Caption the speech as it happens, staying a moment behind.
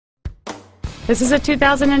This is a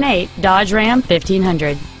 2008 Dodge Ram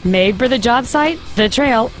 1500, made for the job site, the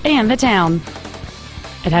trail, and the town.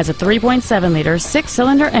 It has a 3.7-liter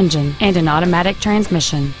six-cylinder engine and an automatic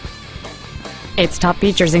transmission. Its top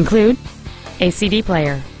features include a CD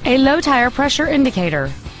player, a low-tire pressure indicator,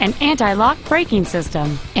 an anti-lock braking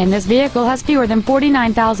system, and this vehicle has fewer than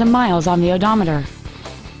 49,000 miles on the odometer.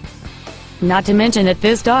 Not to mention that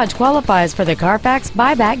this Dodge qualifies for the Carfax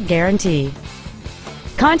buyback guarantee.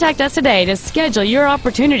 Contact us today to schedule your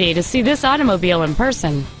opportunity to see this automobile in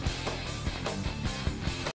person.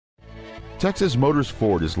 Texas Motors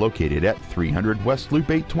Ford is located at 300 West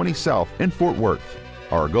Loop 820 South in Fort Worth.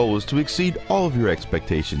 Our goal is to exceed all of your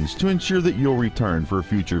expectations to ensure that you'll return for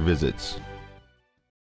future visits.